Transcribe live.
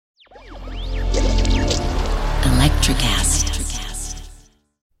NutraCast.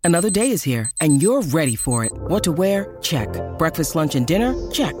 Another day is here, and you're ready for it. What to wear? Check. Breakfast, lunch, and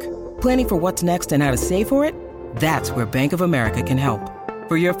dinner? Check. Planning for what's next and how to save for it? That's where Bank of America can help.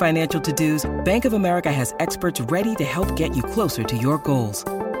 For your financial to-dos, Bank of America has experts ready to help get you closer to your goals.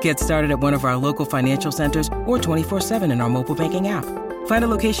 Get started at one of our local financial centers or 24/7 in our mobile banking app. Find a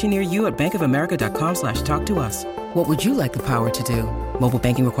location near you at bankofamerica.com/talktous. What would you like the power to do? Mobile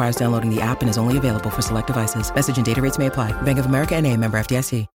banking requires downloading the app and is only available for select devices. Message and data rates may apply. Bank of America N.A., member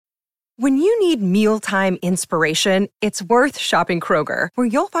FDIC. When you need mealtime inspiration, it's worth shopping Kroger, where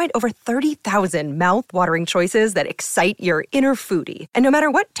you'll find over 30,000 mouth-watering choices that excite your inner foodie. And no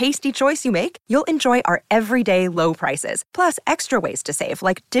matter what tasty choice you make, you'll enjoy our everyday low prices, plus extra ways to save,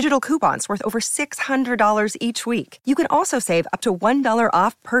 like digital coupons worth over $600 each week. You can also save up to $1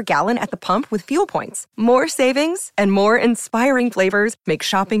 off per gallon at the pump with fuel points. More savings and more inspiring flavors make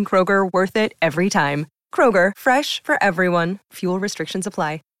shopping Kroger worth it every time. Kroger, fresh for everyone. Fuel restrictions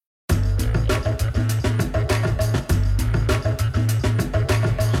apply.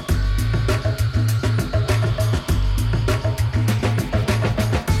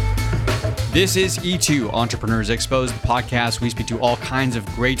 This is E2 Entrepreneurs Exposed, the podcast. We speak to all kinds of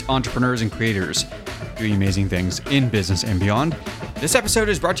great entrepreneurs and creators doing amazing things in business and beyond. This episode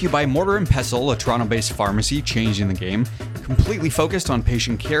is brought to you by Mortar & Pestle, a Toronto-based pharmacy changing the game. Completely focused on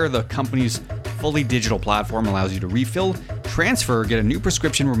patient care, the company's fully digital platform allows you to refill, transfer, get a new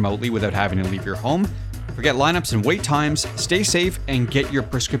prescription remotely without having to leave your home. Forget lineups and wait times, stay safe, and get your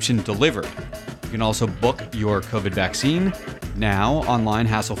prescription delivered. You can also book your COVID vaccine now online,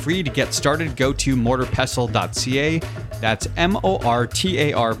 hassle-free. To get started, go to mortarpestle.ca. That's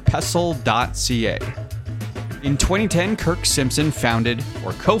MORTAR pestle.ca. In 2010, Kirk Simpson founded,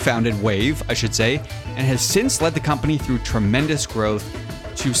 or co-founded Wave, I should say, and has since led the company through tremendous growth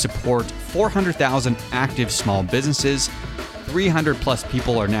to support 400,000 active small businesses. 300 plus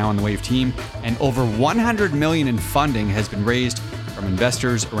people are now on the Wave team, and over 100 million in funding has been raised from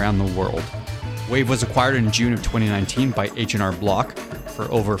investors around the world. Wave was acquired in June of 2019 by H&R Block for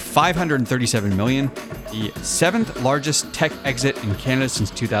over $537 million, the seventh largest tech exit in Canada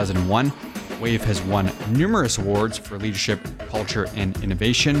since 2001. Wave has won numerous awards for leadership, culture, and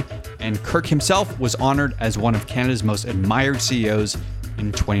innovation, and Kirk himself was honored as one of Canada's most admired CEOs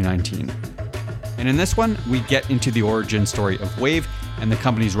in 2019. And in this one, we get into the origin story of Wave and the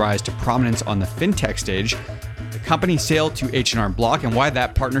company's rise to prominence on the fintech stage, the company's sale to H&R Block and why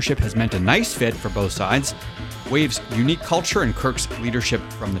that partnership has meant a nice fit for both sides, Wave's unique culture and Kirk's leadership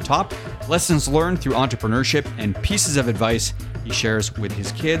from the top, lessons learned through entrepreneurship, and pieces of advice he shares with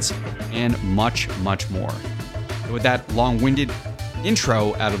his kids, and much, much more. So with that long-winded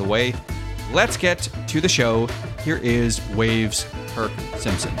intro out of the way, let's get to the show. Here is Wave's Kirk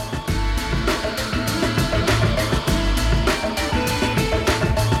Simpson.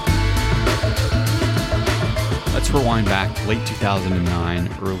 Let's rewind back late 2009,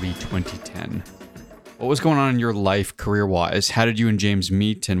 early 2010. What was going on in your life career-wise? How did you and James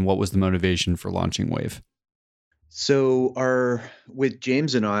meet, and what was the motivation for launching Wave? So with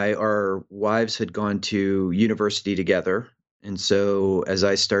James and I, our wives had gone to university together. And so as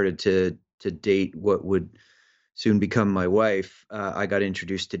I started to date what would soon become my wife, I got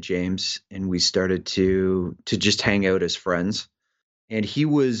introduced to James, and we started to just hang out as friends. And he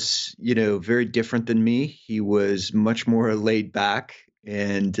was, very different than me. He was much more laid back,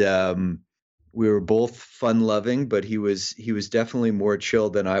 and we were both fun loving, but he was definitely more chill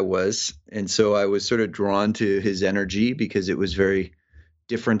than I was. And so I was sort of drawn to his energy because it was very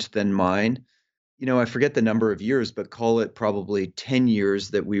different than mine. I forget the number of years, but call it probably 10 years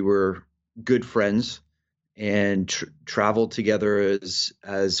that we were good friends and traveled together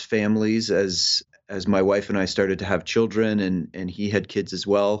as families, as my wife and I started to have children, and he had kids as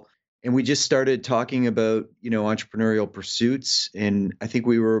well. And we just started talking about, entrepreneurial pursuits. And I think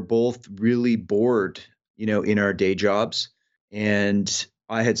we were both really bored, in our day jobs. And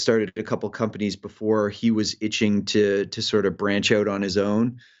I had started a couple companies before he was itching to sort of branch out on his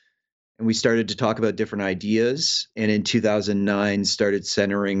own. And we started to talk about different ideas. And in 2009, started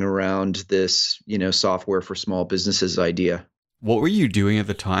centering around this, software for small businesses idea. What were you doing at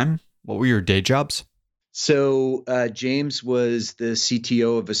the time? What were your day jobs? So James was the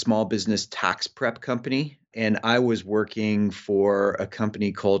CTO of a small business tax prep company, and I was working for a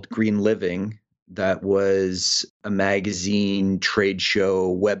company called Green Living that was a magazine, trade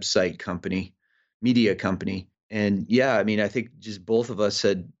show, website company, media company. And yeah, I think just both of us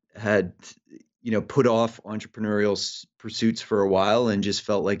had put off entrepreneurial pursuits for a while and just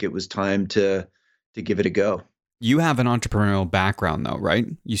felt like it was time to give it a go. You have an entrepreneurial background though, right?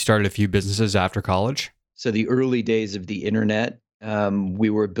 You started a few businesses after college? So the early days of the internet,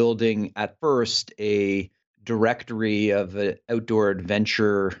 we were building at first a directory of outdoor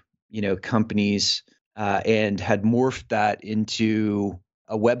adventure, companies, and had morphed that into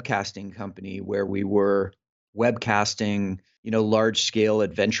a webcasting company where we were webcasting, large scale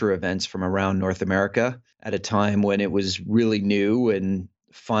adventure events from around North America at a time when it was really new and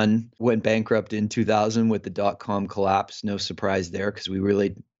fun. Went bankrupt in 2000 with the dot-com collapse. No surprise there because we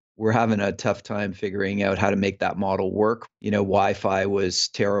really were having a tough time figuring out how to make that model work. Wi-Fi was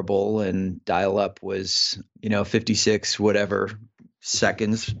terrible and dial-up was, 56 whatever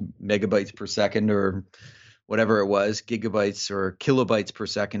seconds, megabytes per second, or whatever it was, gigabytes or kilobytes per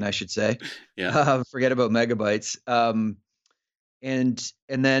second, I should say. Yeah. Forget about megabytes. And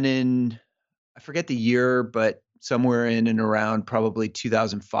then I forget the year, but somewhere in and around probably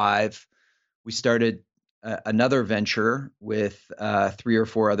 2005, we started another venture with 3 or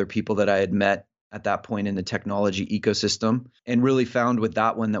 4 other people that I had met at that point in the technology ecosystem, and really found with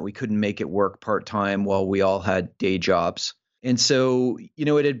that one that we couldn't make it work part-time while we all had day jobs. And so,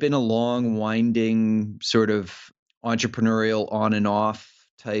 it had been a long, winding sort of entrepreneurial on and off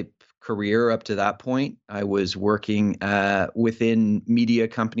type career up to that point. I was working within media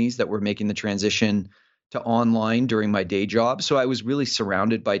companies that were making the transition to online during my day job. So I was really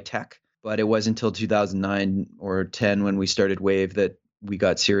surrounded by tech, but it wasn't until 2009 or 10 when we started Wave that we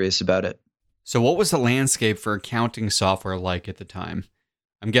got serious about it. So what was the landscape for accounting software like at the time?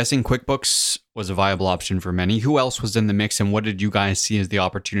 I'm guessing QuickBooks was a viable option for many. Who else was in the mix, and what did you guys see as the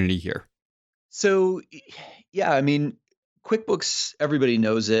opportunity here? So, yeah, I mean, QuickBooks, everybody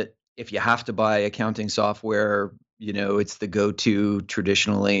knows it. If you have to buy accounting software, it's the go-to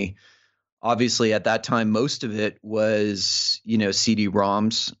traditionally. Obviously, at that time, most of it was,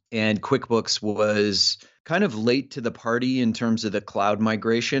 CD-ROMs, and QuickBooks was kind of late to the party in terms of the cloud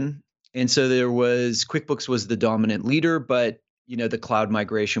migration. And so QuickBooks was the dominant leader, but, the cloud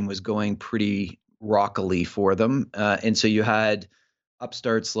migration was going pretty rockily for them. And so you had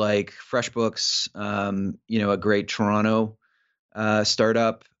upstarts like FreshBooks, a great Toronto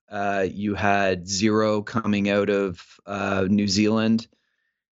startup. You had Xero coming out of New Zealand.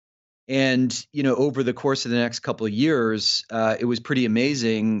 And, over the course of the next couple of years, it was pretty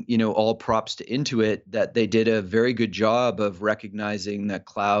amazing, all props to Intuit, that they did a very good job of recognizing that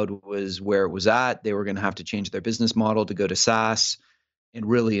cloud was where it was at. They were going to have to change their business model to go to SaaS and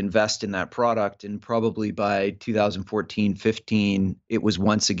really invest in that product. And probably by 2014, 15, it was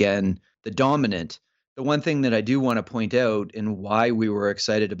once again the dominant. The one thing that I do want to point out and why we were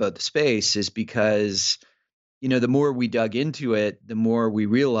excited about the space is because the more we dug into it, the more we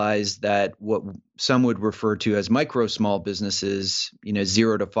realized that what some would refer to as micro small businesses,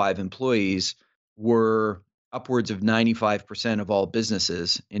 0 to 5 employees, were upwards of 95% of all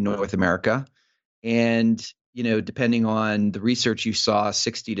businesses in North America. And, depending on the research you saw,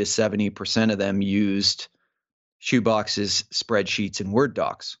 60 to 70% of them used shoeboxes, spreadsheets, and Word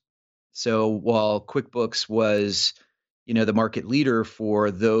docs. So while QuickBooks was the market leader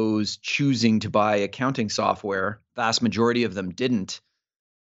for those choosing to buy accounting software, vast majority of them didn't.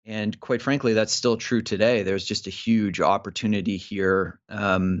 And quite frankly, that's still true today. There's just a huge opportunity here.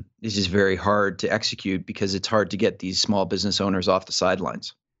 It's just very hard to execute because it's hard to get these small business owners off the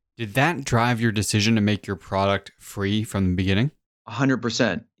sidelines. Did that drive your decision to make your product free from the beginning?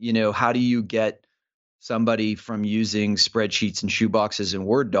 100%. How do you get somebody from using spreadsheets and shoeboxes and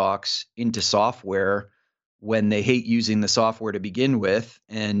Word docs into software when they hate using the software to begin with,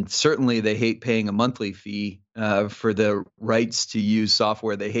 and certainly they hate paying a monthly fee for the rights to use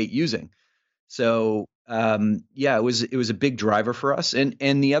software they hate using? So it was a big driver for us.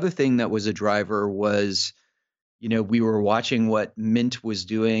 And the other thing that was a driver was, we were watching what Mint was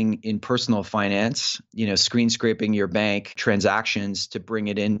doing in personal finance, screen scraping your bank transactions to bring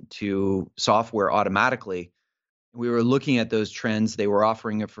it into software automatically. We were looking at those trends. They were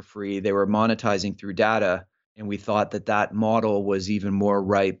offering it for free. They were monetizing through data. And we thought that model was even more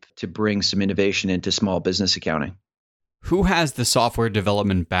ripe to bring some innovation into small business accounting. Who has the software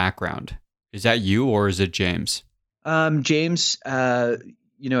development background? Is that you or is it James? James,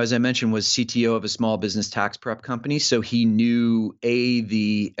 as I mentioned, was CTO of a small business tax prep company. So he knew A,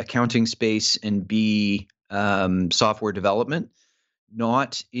 the accounting space, and B, software development,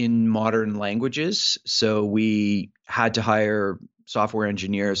 not in modern languages. So we had to hire software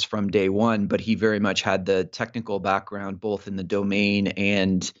engineers from day one, but he very much had the technical background, both in the domain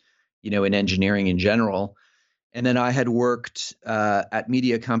and, in engineering in general. And then I had worked at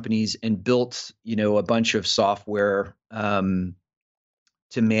media companies and built, a bunch of software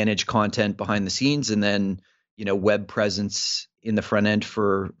to manage content behind the scenes, and then, web presence in the front end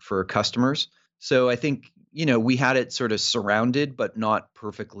for customers. So I think, we had it sort of surrounded, but not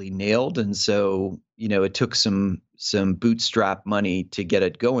perfectly nailed. And so, it took some bootstrap money to get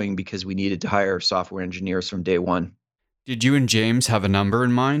it going because we needed to hire software engineers from day one. Did you and James have a number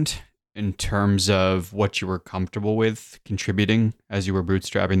in mind in terms of what you were comfortable with contributing as you were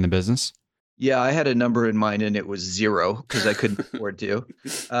bootstrapping the business? Yeah, I had a number in mind and it was 0 because I couldn't afford to.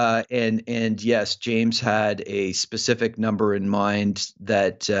 And yes, James had a specific number in mind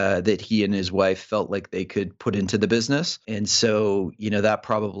that he and his wife felt like they could put into the business. And so, that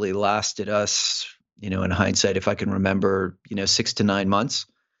probably lasted us, in hindsight, if I can remember, 6 to 9 months,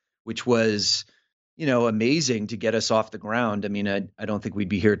 which was, amazing to get us off the ground. I mean, I don't think we'd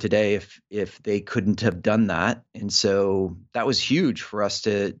be here today if they couldn't have done that. And so that was huge for us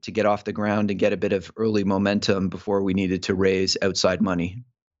to get off the ground and get a bit of early momentum before we needed to raise outside money.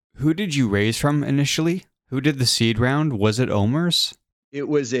 Who did you raise from initially? Who did the seed round? Was it OMERS? It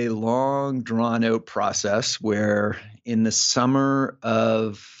was a long, drawn-out process where in the summer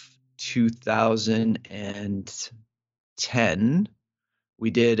of 2010, we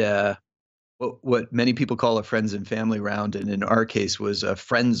did what many people call a friends and family round, and in our case was a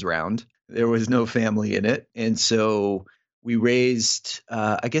friends round. There was no family in it, and so we raised,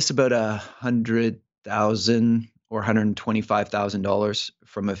 I guess, about $100,000 or $125,000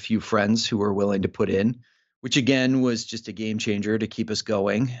 from a few friends who were willing to put in, which again was just a game changer to keep us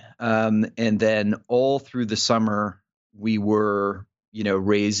going. And then all through the summer, we were,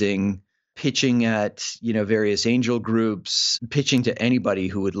 pitching at, various angel groups, pitching to anybody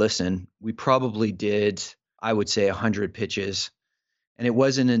who would listen. We probably did, I would say, 100 pitches. And it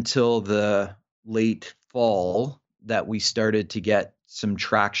wasn't until the late fall that we started to get some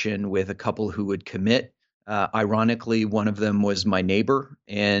traction with a couple who would commit. Ironically, one of them was my neighbor,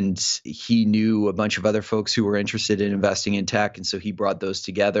 and he knew a bunch of other folks who were interested in investing in tech. And so he brought those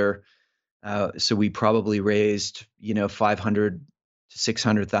together. So we probably raised, 500 to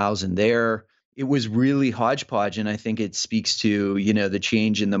 600,000 there. It was really hodgepodge, and I think it speaks to the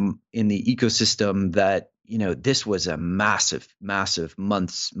change in the ecosystem that this was a massive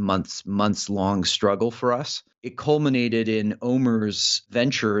months long struggle for us. It culminated in OMERS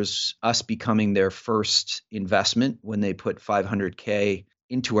Ventures, us becoming their first investment when they put $500K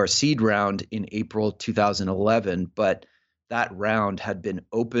into our seed round in April 2011, but that round had been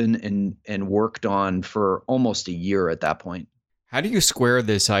open and worked on for almost a year at that point. How do you square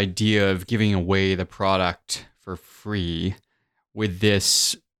this idea of giving away the product for free with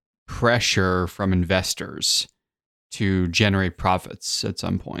this pressure from investors to generate profits at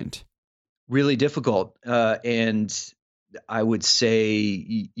some point? Really difficult. And I would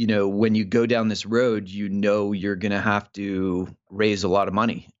say, when you go down this road, you're going to have to raise a lot of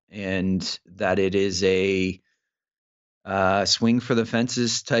money, and that it is a swing for the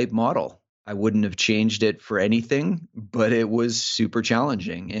fences type model. I wouldn't have changed it for anything, but it was super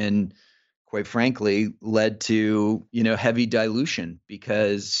challenging and quite frankly led to, heavy dilution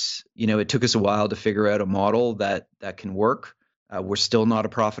because, it took us a while to figure out a model that can work. We're still not a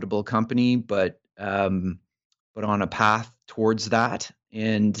profitable company, but on a path towards that.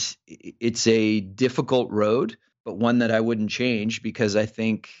 And it's a difficult road, but one that I wouldn't change because I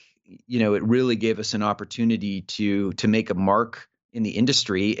think, it really gave us an opportunity to make a mark in the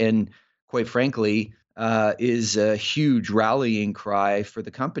industry. And quite frankly, is a huge rallying cry for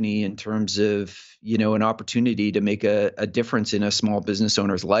the company in terms of, an opportunity to make a difference in a small business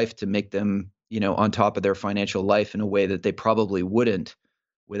owner's life, to make them, on top of their financial life in a way that they probably wouldn't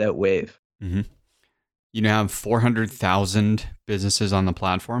without Wave. Mm-hmm. You now have 400,000 businesses on the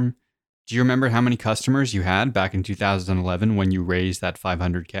platform. Do you remember how many customers you had back in 2011 when you raised that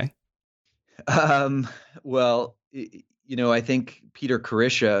 500K? Well, I think Peter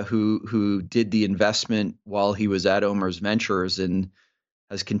Carisha, who did the investment while he was at OMERS Ventures and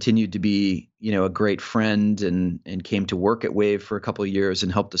has continued to be, a great friend and came to work at Wave for a couple of years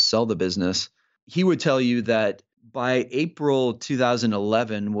and helped us sell the business. He would tell you that by April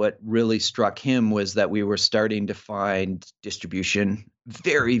 2011, what really struck him was that we were starting to find distribution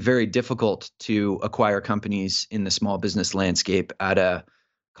very, very difficult to acquire companies in the small business landscape at a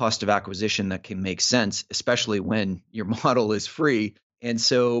cost of acquisition that can make sense, especially when your model is free. And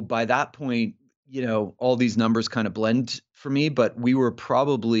so by that point, all these numbers kind of blend for me, but we were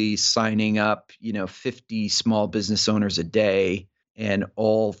probably signing up, 50 small business owners a day and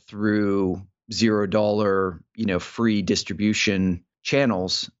all through $0, free distribution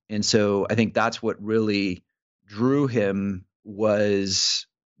channels. And so I think that's what really drew him was,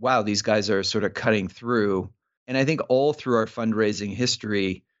 wow, these guys are sort of cutting through. And I think all through our fundraising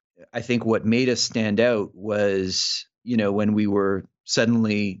history, I think what made us stand out was, when we were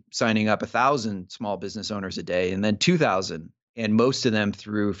suddenly signing up 1,000 small business owners a day, and then 2,000, and most of them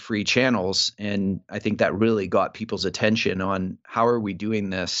through free channels. And I think that really got people's attention on how are we doing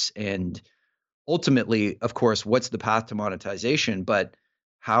this, and ultimately, of course, what's the path to monetization, but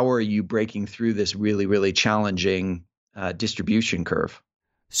how are you breaking through this really, really challenging distribution curve?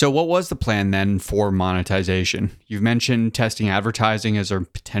 So what was the plan then for monetization? You've mentioned testing advertising as a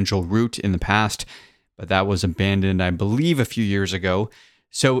potential route in the past, but that was abandoned, I believe, a few years ago.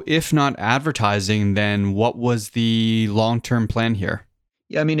 So if not advertising, then what was the long-term plan here?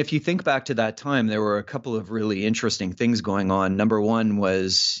 Yeah, I mean, if you think back to that time, there were a couple of really interesting things going on. Number one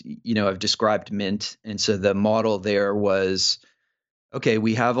was, I've described Mint. And so the model there was, okay,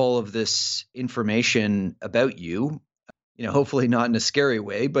 we have all of this information about you, hopefully not in a scary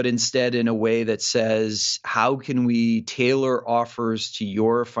way, but instead in a way that says, how can we tailor offers to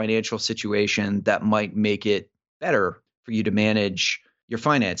your financial situation that might make it better for you to manage your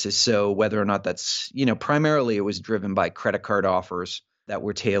finances? So whether or not that's, primarily it was driven by credit card offers that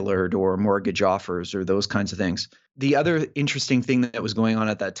were tailored, or mortgage offers, or those kinds of things. The other interesting thing that was going on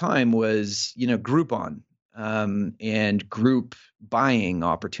at that time was, Groupon and group buying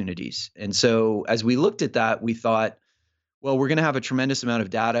opportunities. And so as we looked at that, we thought, well, we're going to have a tremendous amount of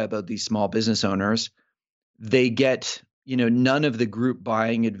data about these small business owners. They get, none of the group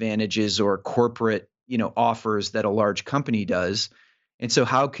buying advantages or corporate, offers that a large company does. And so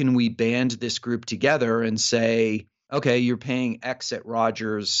how can we band this group together and say, okay, you're paying X at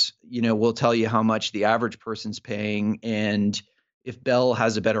Rogers, we'll tell you how much the average person's paying. And if Bell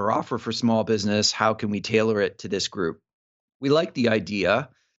has a better offer for small business, how can we tailor it to this group? We liked the idea.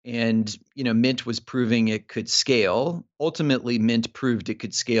 And, Mint was proving it could scale. Ultimately, Mint proved it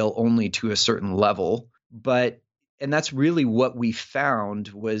could scale only to a certain level. And that's really what we found,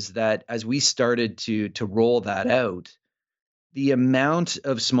 was that as we started to roll that out, the amount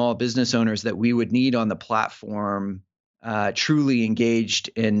of small business owners that we would need on the platform truly engaged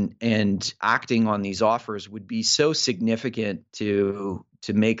and acting on these offers would be so significant to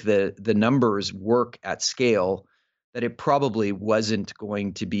make the numbers work at scale that it probably wasn't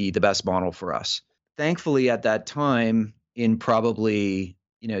going to be the best model for us. Thankfully, at that time, in probably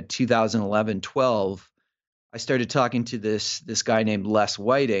 2011, 12, I started talking to this guy named Les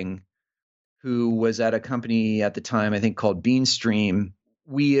Whiting, who was at a company at the time, I think called Beanstream.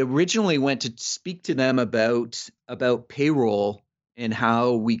 We originally went to speak to them about payroll and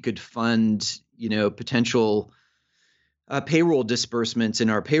how we could fund, potential payroll disbursements in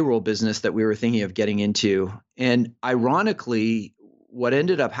our payroll business that we were thinking of getting into. And ironically, what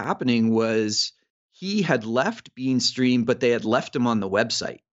ended up happening was he had left Beanstream, but they had left him on the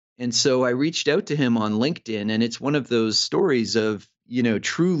website. And so I reached out to him on LinkedIn, and it's one of those stories of,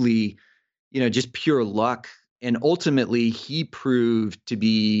 truly, just pure luck. And ultimately, he proved to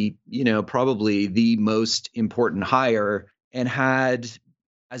be, probably the most important hire, and had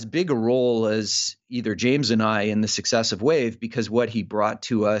as big a role as either James and I in the success of Wave, because what he brought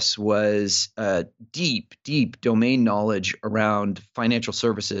to us was deep, deep domain knowledge around financial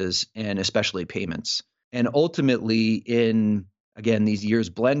services and especially payments. And ultimately, again, these years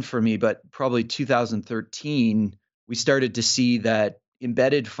blend for me, but probably 2013, we started to see that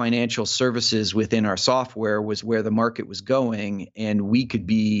embedded financial services within our software was where the market was going, and we could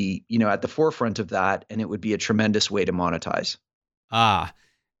be, at the forefront of that, and it would be a tremendous way to monetize.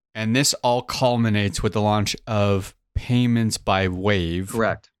 And this all culminates with the launch of Payments by Wave.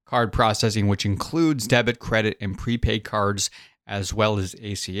 Correct. Card processing, which includes debit, credit, and prepaid cards, as well as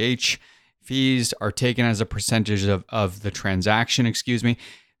ACH. Fees are taken as a percentage of the transaction,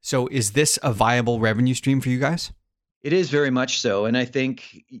 So is this a viable revenue stream for you guys? It is very much so. And I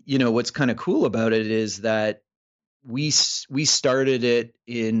think, what's kind of cool about it is that we started it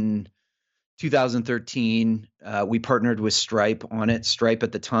in 2013. We partnered with Stripe on it. Stripe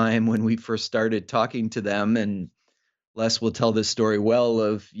at the time when we first started talking to them, and Les will tell this story well,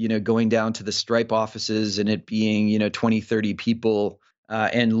 of, going down to the Stripe offices and it being, 20, 30 people,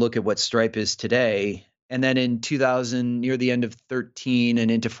 and look at what Stripe is today. And then in 2000, near the end of 13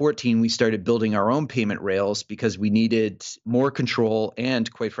 and into 14, we started building our own payment rails because we needed more control and,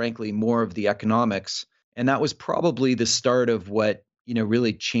 quite frankly, more of the economics. And that was probably the start of what,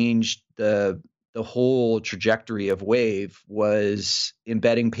 really changed the whole trajectory of Wave, was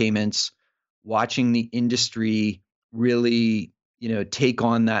embedding payments, watching the industry really, take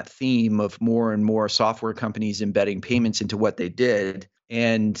on that theme of more and more software companies embedding payments into what they did.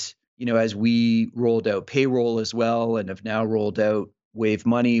 And as we rolled out payroll as well, and have now rolled out Wave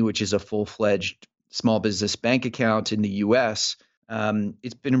Money, which is a full-fledged small business bank account in the US,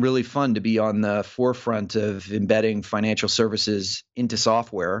 it's been really fun to be on the forefront of embedding financial services into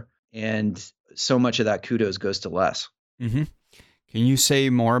software. And so much of that kudos goes to Les. Mm-hmm. Can you say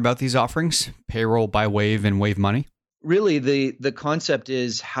more about these offerings, Payroll by Wave and Wave Money? Really, the concept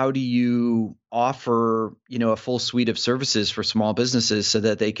is, how do you offer, a full suite of services for small businesses so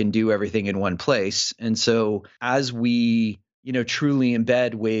that they can do everything in one place? And so as we, truly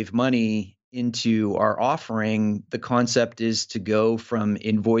embed Wave Money into our offering, the concept is to go from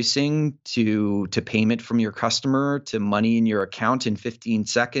invoicing to payment from your customer, to money in your account in 15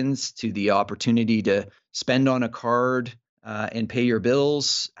 seconds, to the opportunity to spend on a card and pay your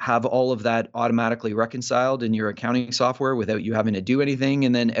bills, have all of that automatically reconciled in your accounting software without you having to do anything,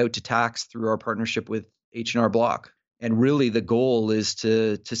 and then out to tax through our partnership with H&R Block. And really the goal is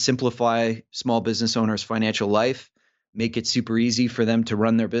to simplify small business owners' financial life, make it super easy for them to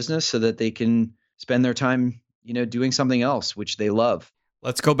run their business so that they can spend their time, doing something else, which they love.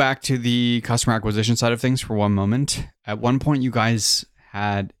 Let's go back to the customer acquisition side of things for one moment. At one point, you guys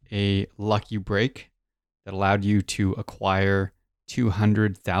had a lucky break that allowed you to acquire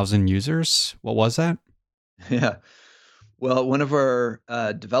 200,000 users. What was that? Yeah. Well, one of our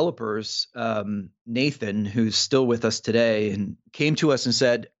developers, Nathan, who's still with us today, and came to us and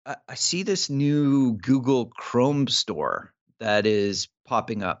said, I see this new Google Chrome store that is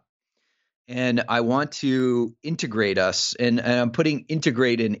popping up, and I want to integrate us. And I'm putting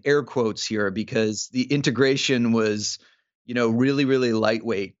integrate in air quotes here because the integration was, really, really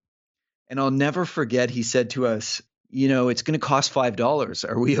lightweight. And I'll never forget, he said to us, it's going to cost $5.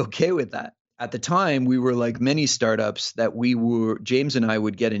 Are we okay with that? At the time, we were like many startups that James and I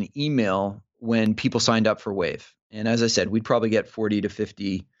would get an email when people signed up for Wave. And as I said, we'd probably get 40 to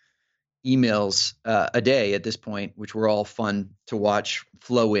 50 emails a day at this point, which were all fun to watch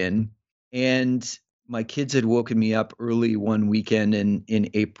flow in. And my kids had woken me up early one weekend in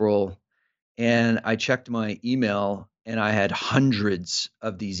April, and I checked my email, and I had hundreds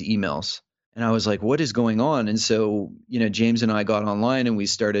of these emails. And I was like, what is going on? And so, James and I got online and we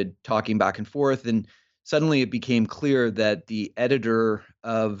started talking back and forth. And suddenly it became clear that the editor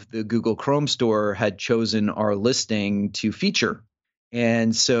of the Google Chrome store had chosen our listing to feature.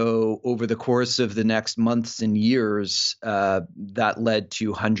 And so over the course of the next months and years, that led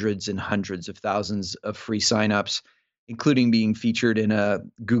to hundreds and hundreds of thousands of free signups, including being featured in a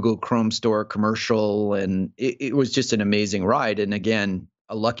Google Chrome store commercial. And it was just an amazing ride. And again,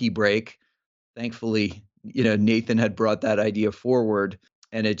 a lucky break. Thankfully, Nathan had brought that idea forward.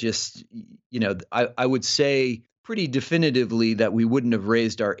 And it just, I would say pretty definitively that we wouldn't have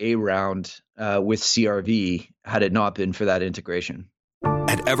raised our A round with CRV had it not been for that integration.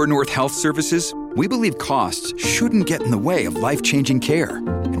 At Evernorth Health Services, we believe costs shouldn't get in the way of life-changing care.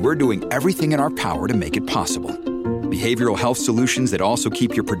 And we're doing everything in our power to make it possible. Behavioral health solutions that also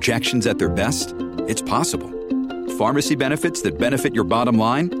keep your projections at their best? It's possible. Pharmacy benefits that benefit your bottom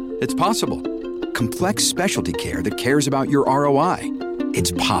line? It's possible. Complex specialty care that cares about your ROI?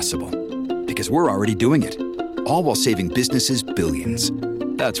 It's possible. Because we're already doing it. All while saving businesses billions.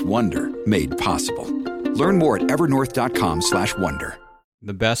 That's Wonder made possible. Learn more at evernorth.com/wonder.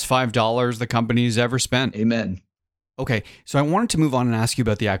 The best $5 the company's ever spent. Amen. Okay, so I wanted to move on and ask you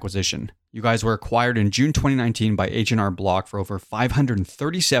about the acquisition. You guys were acquired in June 2019 by H&R Block for over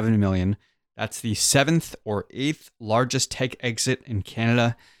 $537 million. That's the 7th or 8th largest tech exit in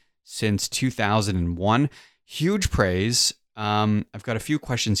Canada since 2001. Huge praise. I've got a few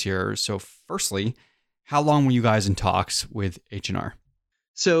questions here. So firstly, how long were you guys in talks with H&R?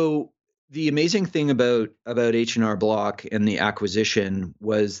 So the amazing thing about H&R Block and the acquisition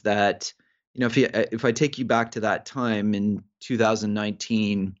was that, if I take you back to that time in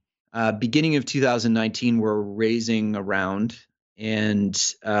 2019, beginning of 2019, we're raising a round and,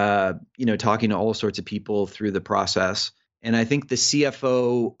 talking to all sorts of people through the process. And I think the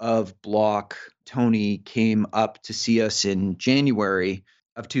CFO of Block, Tony, came up to see us in January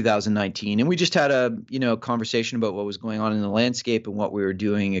of 2019. And we just had a, conversation about what was going on in the landscape and what we were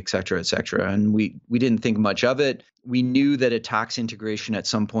doing, et cetera, et cetera. And we didn't think much of it. We knew that a tax integration at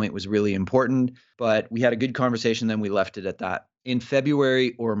some point was really important, but we had a good conversation. Then we left it at that. In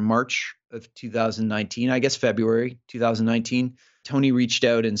February or March of 2019, I guess February 2019, Tony reached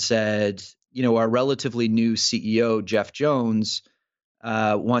out and said, our relatively new CEO, Jeff Jones,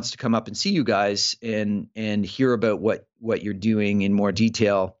 wants to come up and see you guys and hear about what you're doing in more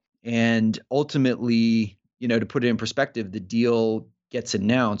detail. And ultimately, to put it in perspective, the deal gets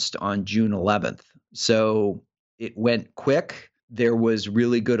announced on June 11th. So it went quick. There was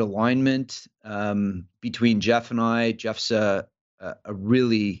really good alignment between Jeff and I. Jeff's a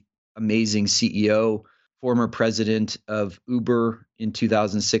really amazing CEO, former president of Uber in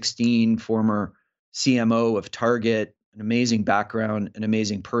 2016, former CMO of Target, an amazing background, an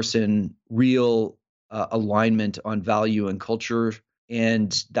amazing person, real alignment on value and culture.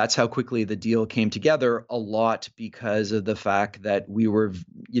 And that's how quickly the deal came together, a lot because of the fact that we were,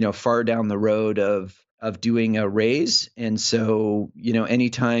 far down the road of doing a raise. And so,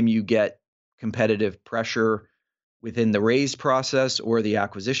 anytime you get competitive pressure within the raise process or the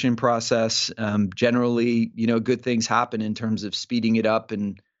acquisition process, generally, good things happen in terms of speeding it up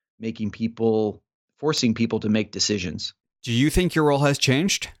and forcing people to make decisions. Do you think your role has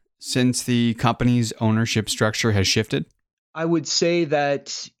changed since the company's ownership structure has shifted? I would say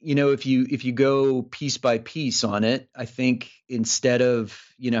that, if you go piece by piece on it, I think instead of,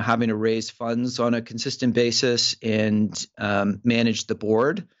 having to raise funds on a consistent basis and manage the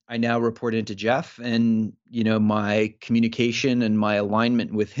board, I now report into Jeff, and, my communication and my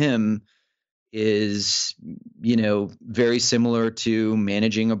alignment with him is, very similar to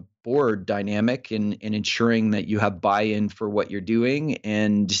managing a board dynamic and ensuring that you have buy-in for what you're doing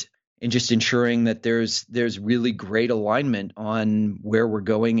and just ensuring that there's really great alignment on where we're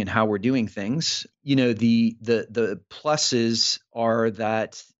going and how we're doing things. The pluses are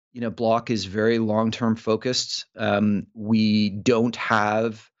that, Block is very long-term focused. We don't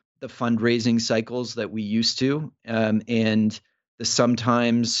have the fundraising cycles that we used to, and the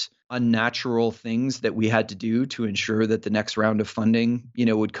sometimes unnatural things that we had to do to ensure that the next round of funding,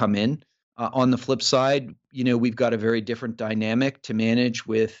 would come in. On the flip side, we've got a very different dynamic to manage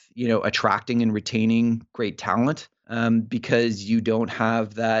with, attracting and retaining great talent, because you don't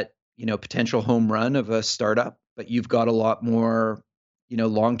have that, potential home run of a startup, but you've got a lot more,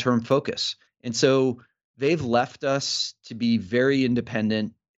 long-term focus. And so they've left us to be very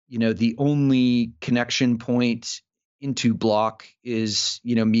independent. The only connection point into Block is,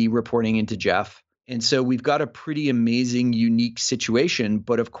 me reporting into Jeff. And so we've got a pretty amazing, unique situation.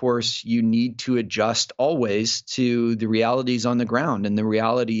 But of course, you need to adjust always to the realities on the ground. And the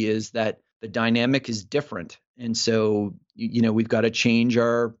reality is that the dynamic is different. And so, we've got to change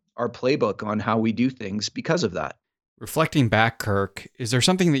our playbook on how we do things because of that. Reflecting back, Kirk, is there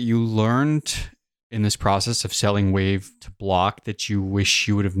something that you learned in this process of selling Wave to Block that you wish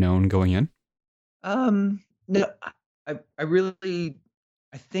you would have known going in? No,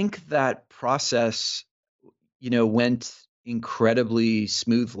 I think that process, went incredibly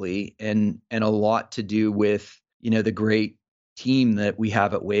smoothly and a lot to do with, the great team that we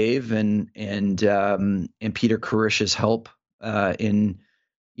have at Wave and Peter Karish's help in,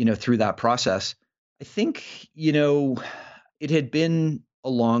 through that process. I think, it had been a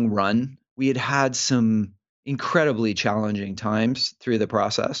long run. We had had some incredibly challenging times through the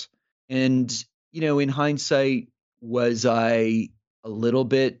process. And, in hindsight, was I a little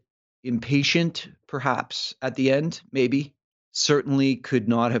bit impatient, perhaps, at the end, maybe? Certainly could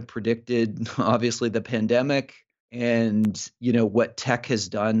not have predicted, obviously, the pandemic and, what tech has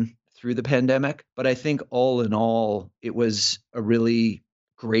done through the pandemic. But I think all in all, it was a really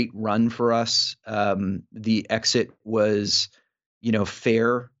great run for us. The exit was,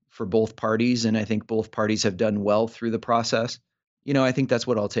 fair for both parties. And I think both parties have done well through the process. I think that's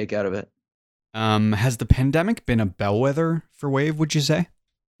what I'll take out of it. Has the pandemic been a bellwether for Wave, would you say?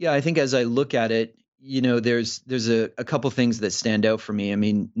 Yeah, I think as I look at it, there's a couple things that stand out for me. I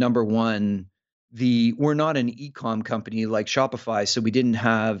mean, number one, we're not an e-com company like Shopify, so we didn't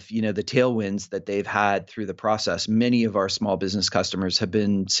have, the tailwinds that they've had through the process. Many of our small business customers have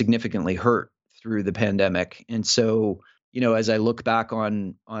been significantly hurt through the pandemic. And so, as I look back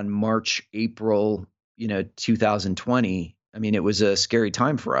on March, April, 2020, I mean, it was a scary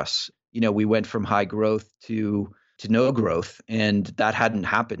time for us. We went from high growth to no growth, and that hadn't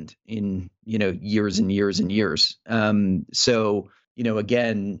happened in, years and years and years. So,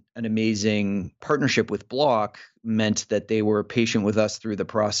 again, an amazing partnership with Block meant that they were patient with us through the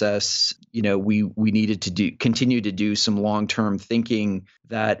process. We needed to continue to do some long-term thinking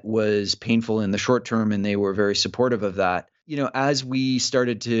that was painful in the short term, and they were very supportive of that. As we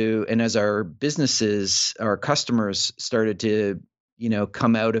started to, and as our businesses, our customers started to,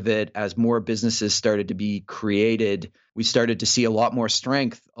 come out of it, as more businesses started to be created, we started to see a lot more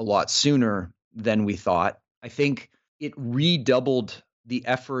strength a lot sooner than we thought. I think it redoubled the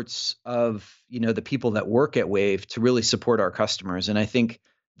efforts of, the people that work at Wave to really support our customers. And I think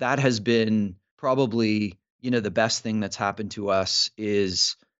that has been probably, the best thing that's happened to us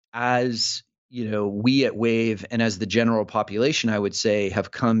is as, we at Wave and as the general population, I would say,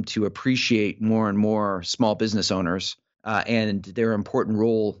 have come to appreciate more and more small business owners and their important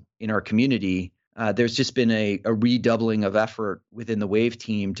role in our community. there's just been a redoubling of effort within the Wave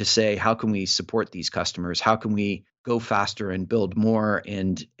team to say, how can we support these customers? How can we go faster and build more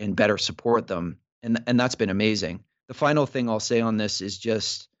and better support them? And that's been amazing. The final thing I'll say on this is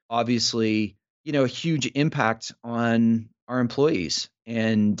just obviously, a huge impact on our employees.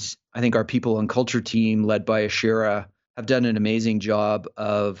 And I think our people and culture team led by Ashira have done an amazing job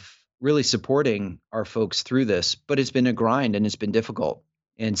of really supporting our folks through this, but it's been a grind and it's been difficult.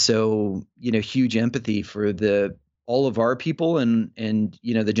 And so, huge empathy for all of our people and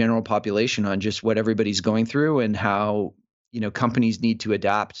the general population on just what everybody's going through and how, companies need to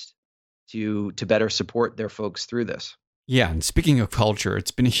adapt to better support their folks through this. Yeah, and speaking of culture,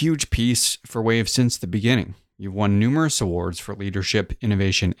 it's been a huge piece for Wave since the beginning. You've won numerous awards for leadership,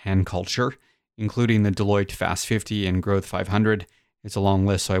 innovation, and culture, including the Deloitte Fast 50 and Growth 500. It's a long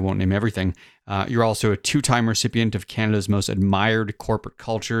list, so I won't name everything. You're also a 2-time recipient of Canada's Most Admired Corporate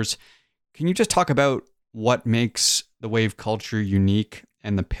Cultures. Can you just talk about what makes the Wave culture unique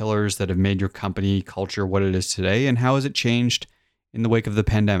and the pillars that have made your company culture what it is today, and how has it changed in the wake of the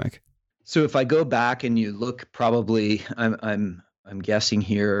pandemic? So if I go back and you look, probably, I'm guessing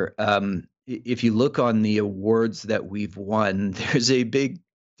here, if you look on the awards that we've won, there's a big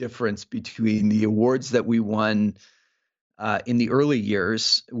difference between the awards that we won in the early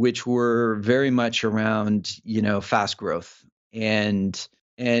years, which were very much around, fast growth and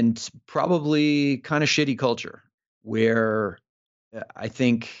probably kind of shitty culture, where I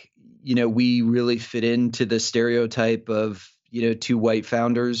think, we really fit into the stereotype of, 2 white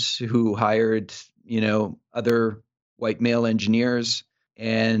founders who hired, other white male engineers.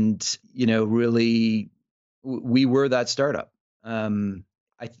 And, really, we were that startup.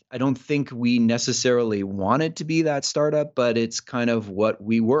 I don't think we necessarily wanted to be that startup, but it's kind of what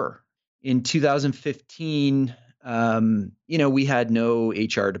we were. In 2015, we had no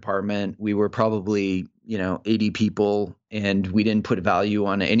HR department. We were probably, 80 people, and we didn't put value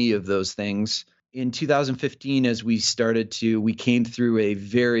on any of those things. In 2015, as we came through a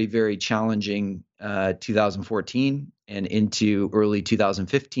very, very challenging 2014 and into early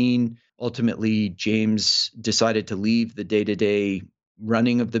 2015. Ultimately, James decided to leave the day-to-day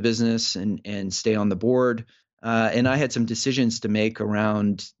running of the business and stay on the board. And I had some decisions to make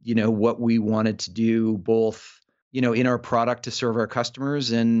around, what we wanted to do, both, in our product to serve our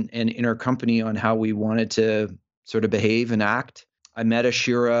customers and in our company on how we wanted to sort of behave and act. I met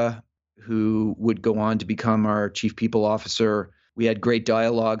Ashira, who would go on to become our chief people officer. We had great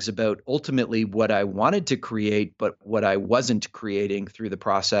dialogues about ultimately what I wanted to create, but what I wasn't creating through the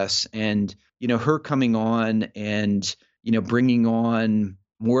process. And, her coming on and, bringing on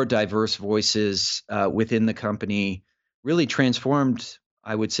more diverse voices within the company really transformed,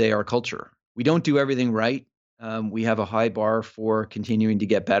 I would say, our culture. We don't do everything right. We have a high bar for continuing to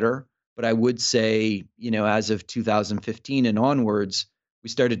get better. But I would say, as of 2015 and onwards, we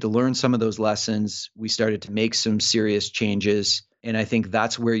started to learn some of those lessons. We started to make some serious changes. And I think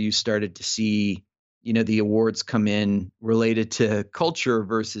that's where you started to see, the awards come in related to culture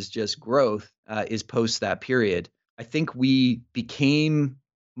versus just growth is post that period. I think we became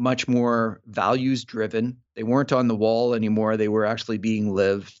much more values driven. They weren't on the wall anymore. They were actually being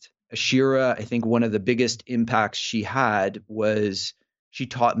lived. Ashira, I think one of the biggest impacts she had was she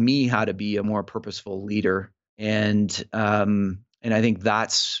taught me how to be a more purposeful leader. And I think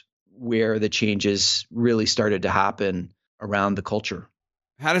that's where the changes really started to happen around the culture.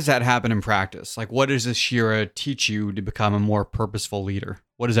 How does that happen in practice? Like, what does Ashira teach you to become a more purposeful leader?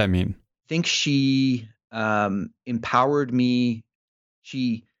 What does that mean? I think she empowered me.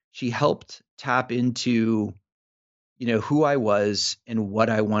 She helped tap into, who I was and what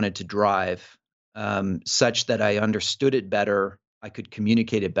I wanted to drive, such that I understood it better. I could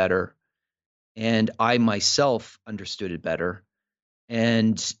communicate it better. And I myself understood it better.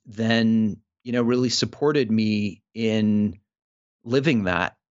 And then, really supported me in living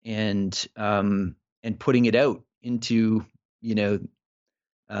that and putting it out into,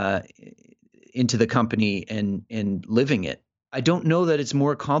 into the company and living it. I don't know that it's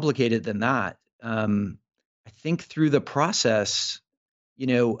more complicated than that. I think through the process,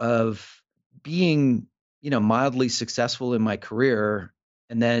 of being, mildly successful in my career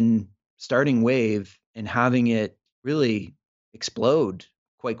and then starting Wave and having it really explode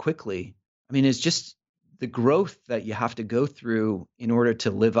quite quickly. I mean, it's just the growth that you have to go through in order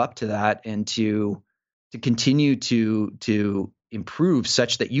to live up to that and to continue to improve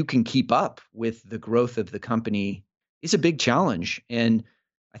such that you can keep up with the growth of the company is a big challenge. And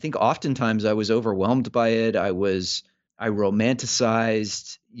I think oftentimes I was overwhelmed by it. I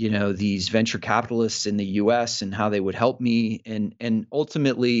romanticized, these venture capitalists in the US and how they would help me and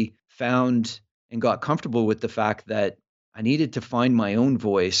ultimately found and got comfortable with the fact that I needed to find my own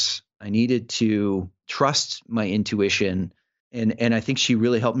voice. I needed to trust my intuition. And I think she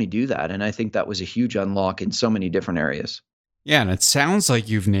really helped me do that. And I think that was a huge unlock in so many different areas. Yeah, and it sounds like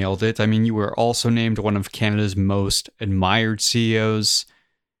you've nailed it. I mean, you were also named one of Canada's most admired CEOs.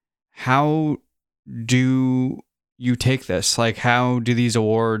 How do you take this? Like, how do these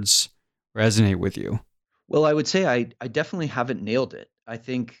awards resonate with you? Well, I would say I definitely haven't nailed it. I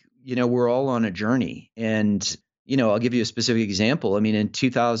think, we're all on a journey. And, I'll give you a specific example. I mean, in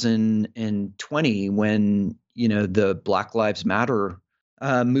 2020, when, the Black Lives Matter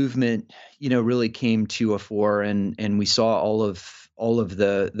movement, really came to a fore, and we saw all of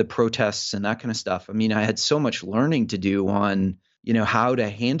the protests and that kind of stuff. I mean, I had so much learning to do on, how to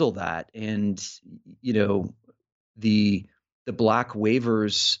handle that. And, the Black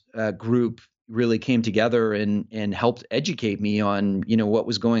Waivers group really came together and helped educate me on, what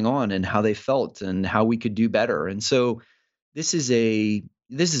was going on and how they felt and how we could do better. And so this is a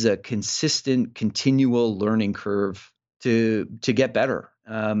consistent, continual learning curve to get better.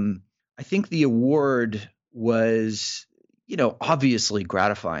 I think the award was, obviously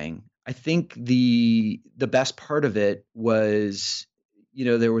gratifying. I think the best part of it was,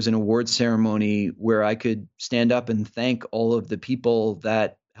 there was an award ceremony where I could stand up and thank all of the people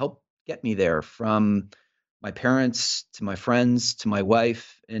that helped get me there, from my parents to my friends to my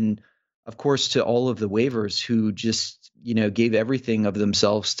wife, and of course to all of the waivers who just, gave everything of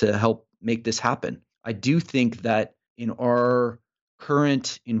themselves to help make this happen. I do think that in our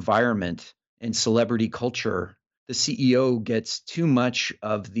current environment and celebrity culture, the CEO gets too much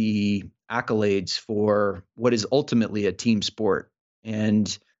of the accolades for what is ultimately a team sport.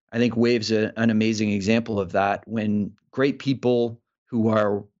 And I think Wave's an amazing example of that, when great people who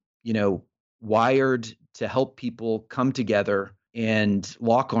are, wired to help people come together and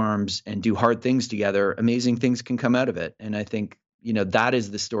lock arms and do hard things together, amazing things can come out of it. And I think, that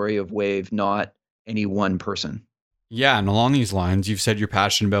is the story of Wave, not any one person. Yeah, and along these lines, you've said you're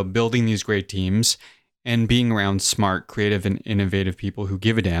passionate about building these great teams and being around smart, creative, and innovative people who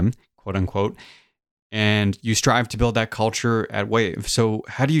give a damn, quote unquote. And you strive to build that culture at Wave. So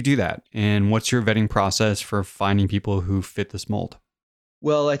how do you do that? And what's your vetting process for finding people who fit this mold?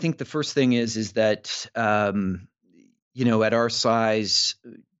 Well, I think the first thing is that, at our size,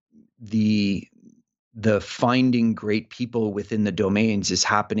 the finding great people within the domains is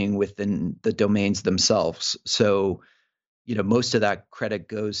happening within the domains themselves. So, most of that credit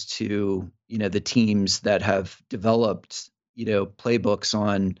goes to, the teams that have developed, playbooks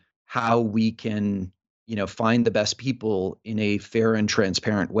on how we can, find the best people in a fair and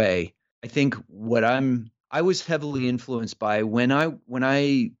transparent way. I think I was heavily influenced by when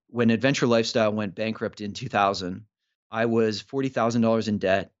Adventure Lifestyle went bankrupt in 2000, I was $40,000 in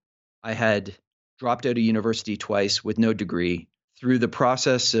debt. I had dropped out of university twice with no degree. Through the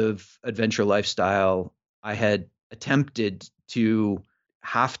process of Adventure Lifestyle, I had attempted to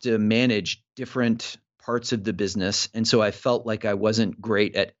have to manage different parts of the business. And so I felt like I wasn't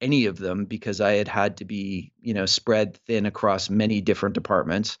great at any of them because I had to be, spread thin across many different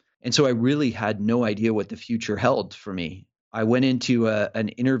departments. And so I really had no idea what the future held for me. I went into an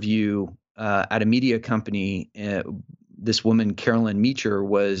interview at a media company. This woman, Carolyn Meacher,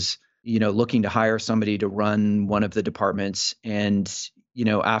 was, looking to hire somebody to run one of the departments. And,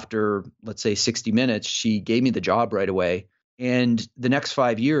 after, let's say 60 minutes, she gave me the job right away. And the next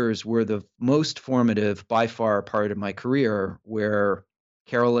 5 years were the most formative, by far, part of my career, where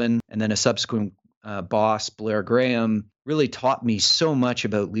Carolyn and then a subsequent boss, Blair Graham, really taught me so much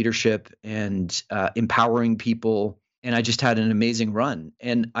about leadership and empowering people. And I just had an amazing run.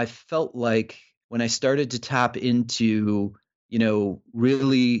 And I felt like when I started to tap into,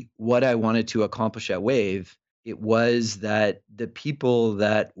 really what I wanted to accomplish at Wave, it was that the people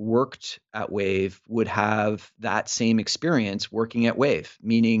that worked at Wave would have that same experience working at Wave,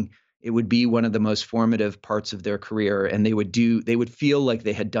 meaning it would be one of the most formative parts of their career. And they would feel like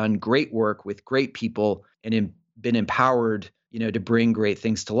they had done great work with great people and been empowered, to bring great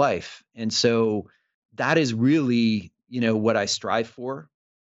things to life. And so that is really, what I strive for.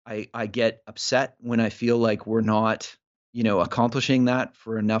 I get upset when I feel like we're not, accomplishing that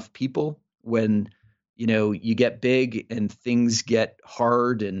for enough people. When, you get big and things get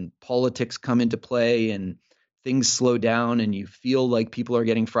hard and politics come into play and things slow down and you feel like people are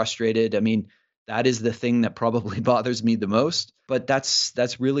getting frustrated. I mean, that is the thing that probably bothers me the most, but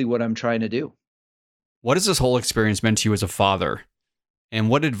that's really what I'm trying to do. What has this whole experience meant to you as a father? And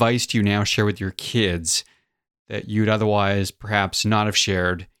what advice do you now share with your kids that you'd otherwise perhaps not have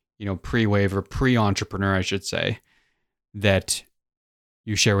shared, pre-Wave or pre-entrepreneur, I should say, that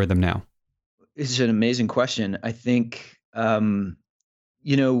you share with them now? it's an amazing question. I think, one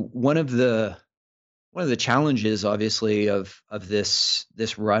of the challenges, obviously, of this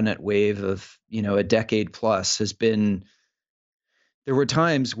run at Wave of a decade plus has been there were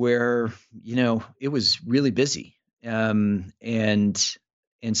times where it was really busy, and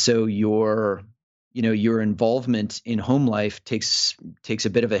so your involvement in home life takes a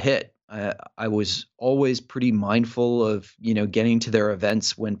bit of a hit. I was always pretty mindful of getting to their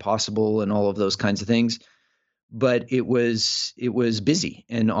events when possible and all of those kinds of things, but it was busy,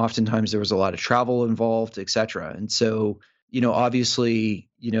 and oftentimes there was a lot of travel involved, et cetera. And so obviously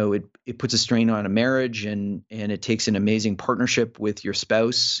it puts a strain on a marriage, and it takes an amazing partnership with your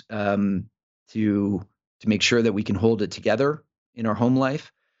spouse to make sure that we can hold it together in our home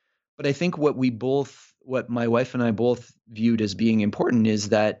life. But I think what my wife and I both viewed as being important is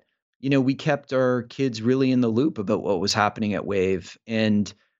that we kept our kids really in the loop about what was happening at Wave.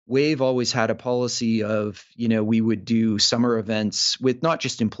 And Wave always had a policy of, we would do summer events with not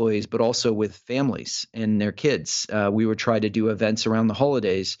just employees, but also with families and their kids. We would try to do events around the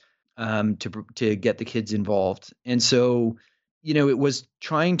holidays to get the kids involved. And so, it was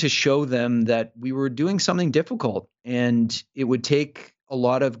trying to show them that we were doing something difficult, and it would take a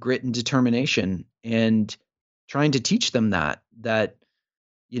lot of grit and determination, and trying to teach them that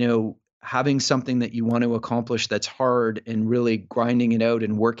having something that you want to accomplish that's hard, and really grinding it out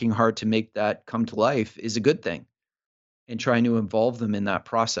and working hard to make that come to life is a good thing, and trying to involve them in that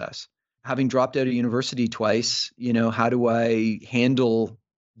process. Having dropped out of university twice, how do I handle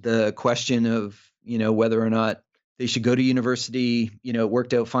the question of, whether or not they should go to university? It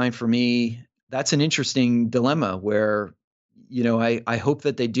worked out fine for me. That's an interesting dilemma where, I hope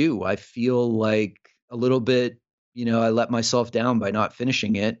that they do. I feel like a little bit, I let myself down by not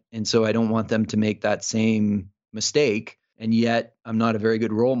finishing it. And so I don't want them to make that same mistake. And yet I'm not a very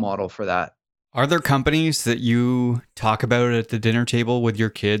good role model for that. Are there companies that you talk about at the dinner table with your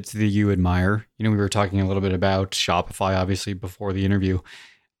kids that you admire? We were talking a little bit about Shopify, obviously, before the interview,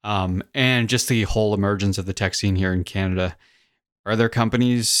 and just the whole emergence of the tech scene here in Canada. Are there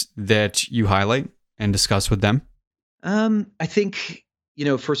companies that you highlight and discuss with them? I think,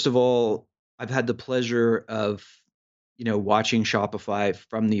 first of all, I've had the pleasure of, watching Shopify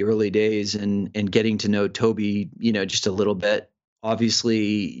from the early days, and getting to know Toby, just a little bit.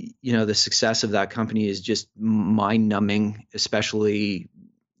 Obviously, the success of that company is just mind-numbing, especially,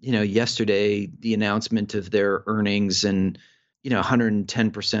 yesterday, the announcement of their earnings and,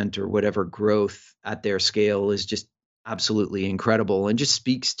 110% or whatever growth at their scale is just absolutely incredible, and just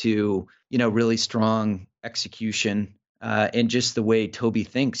speaks to, really strong execution, and just the way Toby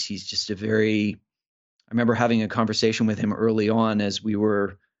thinks. He's just I remember having a conversation with him early on as we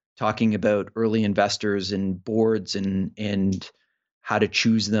were talking about early investors and boards and how to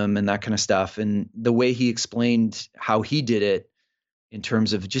choose them and that kind of stuff. And the way he explained how he did it in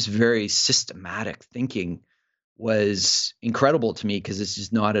terms of just very systematic thinking was incredible to me, because this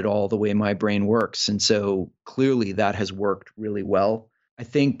is not at all the way my brain works. And so clearly that has worked really well. I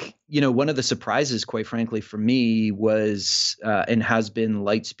think, one of the surprises, quite frankly, for me was and has been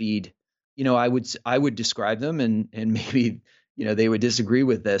Lightspeed. I would describe them, and maybe, they would disagree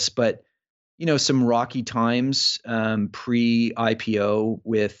with this, but, some rocky times pre-IPO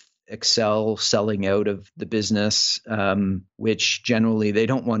with Excel selling out of the business, which generally they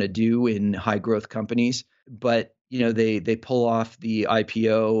don't want to do in high growth companies. But, they pull off the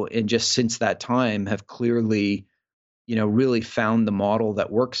IPO, and just since that time have clearly, really found the model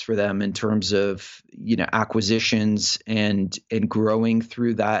that works for them in terms of, acquisitions and growing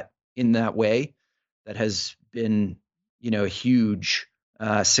through that in that way. That has been, a huge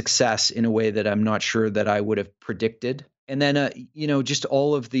success in a way that I'm not sure that I would have predicted. And then, just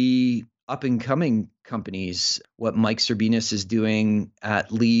all of the up and coming companies, what Mike Serbinis is doing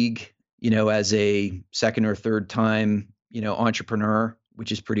at League, as a second or third time, entrepreneur,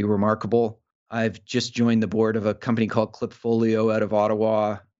 which is pretty remarkable. I've just joined the board of a company called Clipfolio out of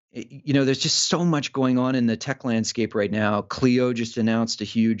Ottawa. There's just so much going on in the tech landscape right now. Clio just announced a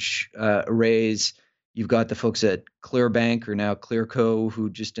huge raise. You've got the folks at Clearbank, or now Clearco, who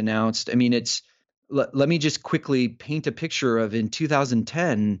just announced. I mean, let me just quickly paint a picture of, in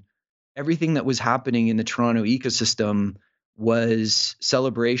 2010, everything that was happening in the Toronto ecosystem was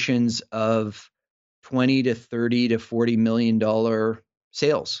celebrations of $20 to $30 to $40 million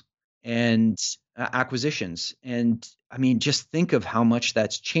sales and acquisitions. And I mean, just think of how much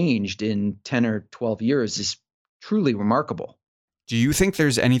that's changed in 10 or 12 years is truly remarkable. Do you think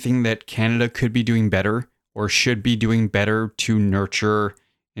there's anything that Canada could be doing better, or should be doing better, to nurture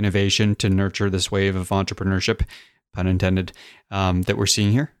innovation, to nurture this wave of entrepreneurship, pun intended, that we're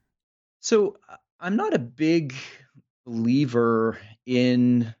seeing here? So I'm not a big believer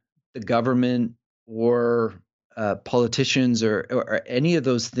in the government or politicians or any of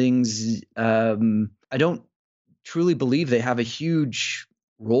those things. I don't truly believe they have a huge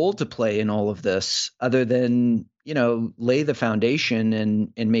role to play in all of this, other than, lay the foundation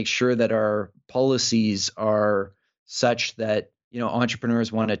and make sure that our policies are such that,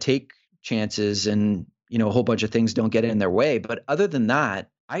 entrepreneurs want to take chances and, a whole bunch of things don't get in their way. But other than that,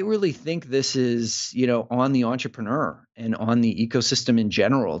 I really think this is, on the entrepreneur and on the ecosystem in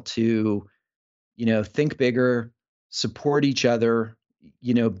general to, think bigger, support each other,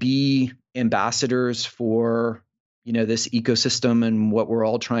 be ambassadors for, this ecosystem and what we're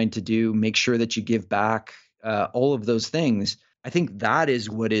all trying to do, make sure that you give back, all of those things. I think that is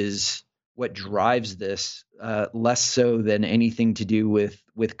what drives this, less so than anything to do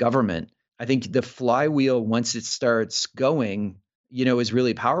with government. I think the flywheel, once it starts going, is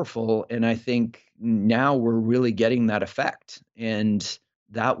really powerful. And I think now we're really getting that effect. And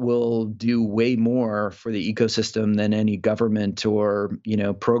that will do way more for the ecosystem than any government or,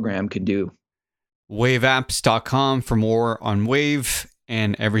 program can do. Waveapps.com for more on Wave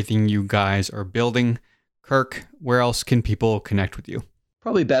and everything you guys are building. Kirk, where else can people connect with you?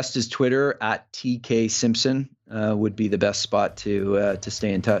 Probably best is Twitter at TK Simpson would be the best spot to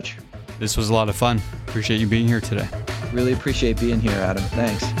stay in touch. This was a lot of fun. Appreciate you being here today. Really appreciate being here, Adam.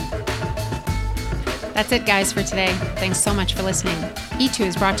 Thanks. That's it, guys, for today. Thanks so much for listening. E2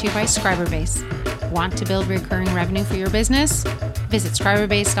 is brought to you by Scriberbase. Want to build recurring revenue for your business? Visit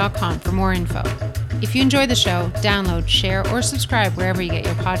scriberbase.com for more info. If you enjoy the show, download, share, or subscribe wherever you get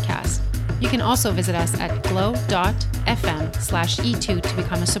your podcasts. You can also visit us at glow.fm/E2 to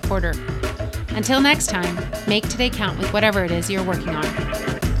become a supporter. Until next time, make today count with whatever it is you're working on.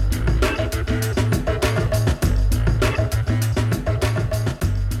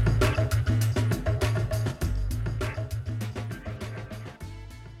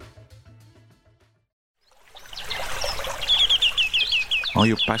 Are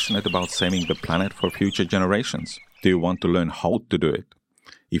you passionate about saving the planet for future generations? Do you want to learn how to do it?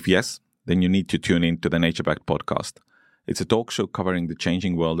 If yes, then you need to tune in to the NatureBacked podcast. It's a talk show covering the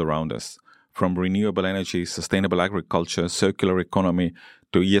changing world around us, from renewable energy, sustainable agriculture, circular economy,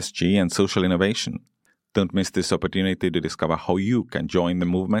 to ESG and social innovation. Don't miss this opportunity to discover how you can join the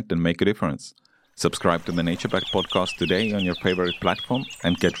movement and make a difference. Subscribe to the NatureBacked podcast today on your favorite platform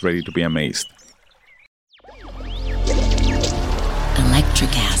and get ready to be amazed.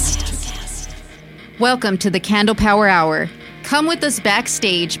 Electricast. Welcome to the Candle Power Hour. Come with us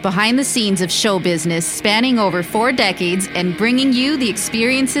backstage behind the scenes of show business spanning over 4 decades and bringing you the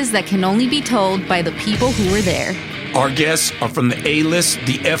experiences that can only be told by the people who were there. Our guests are from the A-list,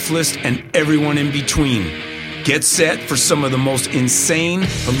 the F-list, and everyone in between. Get set for some of the most insane,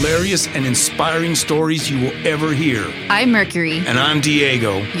 hilarious, and inspiring stories you will ever hear. I'm Mercury. And I'm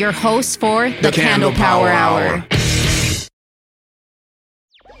Diego. Your host for the Candle Power Hour.